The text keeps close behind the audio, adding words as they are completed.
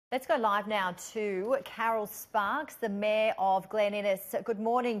Let's go live now to Carol Sparks, the Mayor of Glen Innes. Good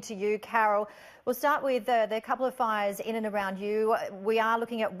morning to you, Carol. We'll start with the couple of fires in and around you. We are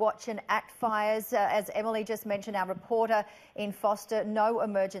looking at watch and act fires. As Emily just mentioned, our reporter in Foster, no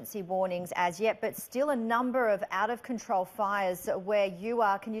emergency warnings as yet, but still a number of out-of-control fires where you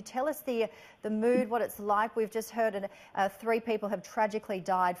are. Can you tell us the mood, what it's like? We've just heard 3 people have tragically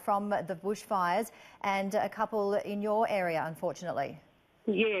died from the bushfires and a couple in your area, unfortunately.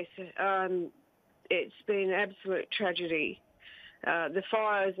 Yes, it's been absolute tragedy. The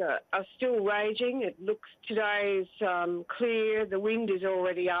fires are still raging. It looks today's clear. The wind is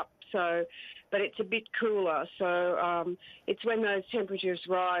already up, but it's a bit cooler. So it's when those temperatures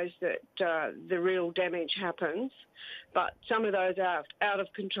rise that the real damage happens. But some of those out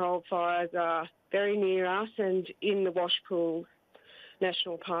of control fires are very near us and in the Washpool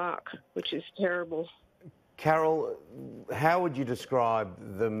National Park, which is terrible. Carol, how would you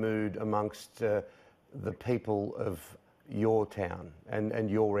describe the mood amongst the people of your town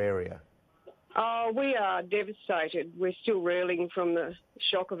and your area? Oh, we are devastated. We're still reeling from the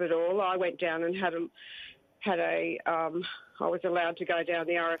shock of it all. I went down and I was allowed to go down.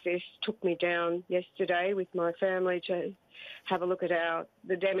 The RFS took me down yesterday with my family to have a look at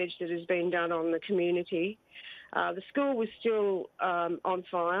the damage that has been done on the community. The school was still on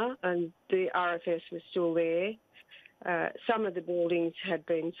fire and the RFS was still there. Some of the buildings had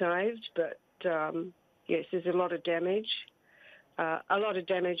been saved, but yes, there's a lot of damage. A lot of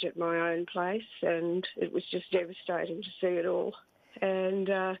damage at my own place, and it was just devastating to see it all. And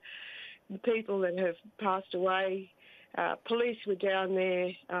the people that have passed away, police were down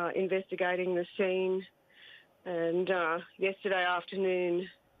there investigating the scene, and yesterday afternoon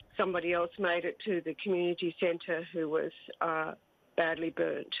somebody else made it to the community centre who was badly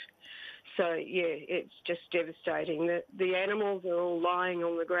burnt. So, yeah, it's just devastating. The animals are all lying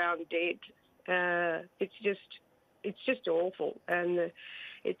on the ground dead. It's just awful, and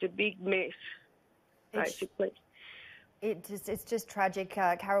it's a big mess, basically. It's just tragic,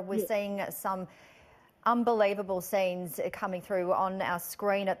 Carol. We're seeing some unbelievable scenes coming through on our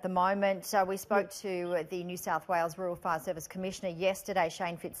screen at the moment. We spoke to the New South Wales Rural Fire Service Commissioner yesterday,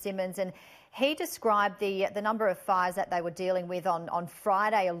 Shane Fitzsimmons, and he described the number of fires that they were dealing with on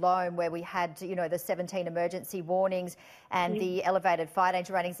Friday alone, where we had, the 17 emergency warnings and the elevated fire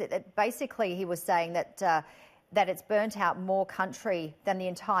danger ratings. Basically, he was saying that it's burnt out more country than the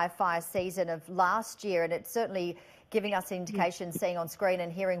entire fire season of last year, and it's certainly giving us indications, seeing on screen and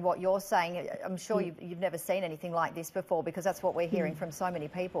hearing what you're saying. I'm sure you've never seen anything like this before, because that's what we're hearing from so many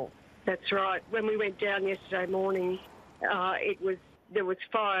people. That's right. When we went down yesterday morning, there was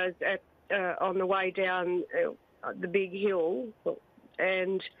fires on the way down the big hill,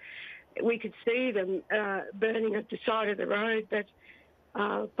 and we could see them burning at the side of the road. But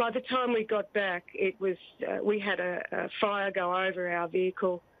by the time we got back, we had a fire go over our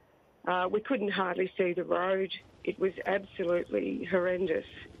vehicle. We couldn't hardly see the road. It was absolutely horrendous.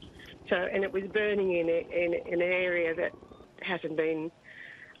 And it was burning in an area that hasn't been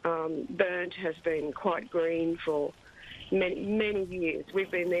burnt, has been quite green for many years. We've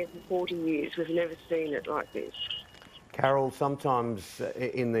been there for 40 years. We've never seen it like this. Carol, sometimes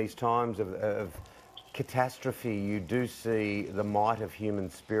in these times of catastrophe, you do see the might of human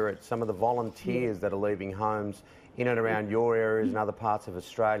spirit. Some of the volunteers that are leaving homes in and around your areas and other parts of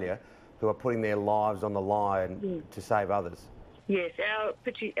Australia who are putting their lives on the line to save others. Yes,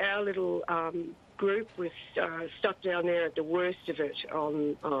 our little group was stuck down there at the worst of it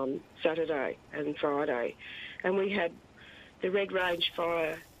on Saturday and Friday, and we had the Red Range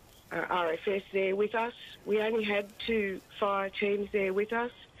Fire RFS there with us. We only had 2 fire teams there with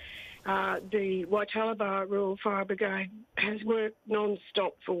us. The Waitalabar Rural Fire Brigade has worked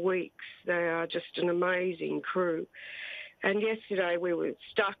non-stop for weeks. They are just an amazing crew. And yesterday we were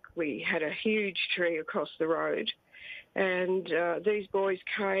stuck. We had a huge tree across the road, and these boys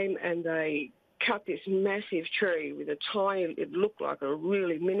came and they cut this massive tree with it looked like a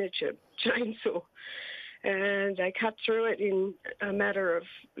really miniature chainsaw, and they cut through it in a matter of,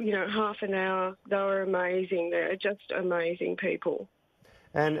 half an hour. They were amazing. They're just amazing people.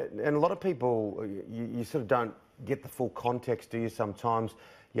 And a lot of people, you sort of don't get the full context, do you, sometimes?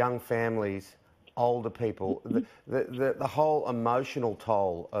 Young families, older people, the whole emotional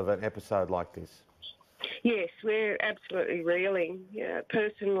toll of an episode like this. Yes, we're absolutely reeling,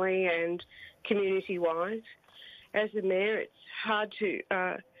 personally and community-wise. As the Mayor, it's hard to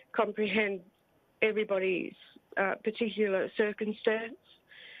comprehend everybody's particular circumstance,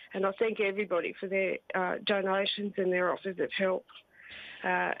 and I thank everybody for their donations and their offers of help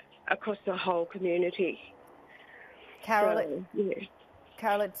across the whole community. Carol,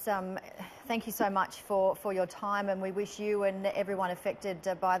 Carol, thank you so much for your time, and we wish you and everyone affected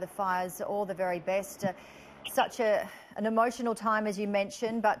by the fires all the very best. Such an emotional time, as you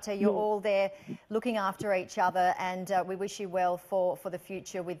mentioned, but you're all there looking after each other, and we wish you well for the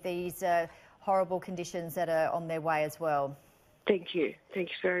future with these horrible conditions that are on their way as well. Thank you. Thank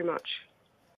you very much.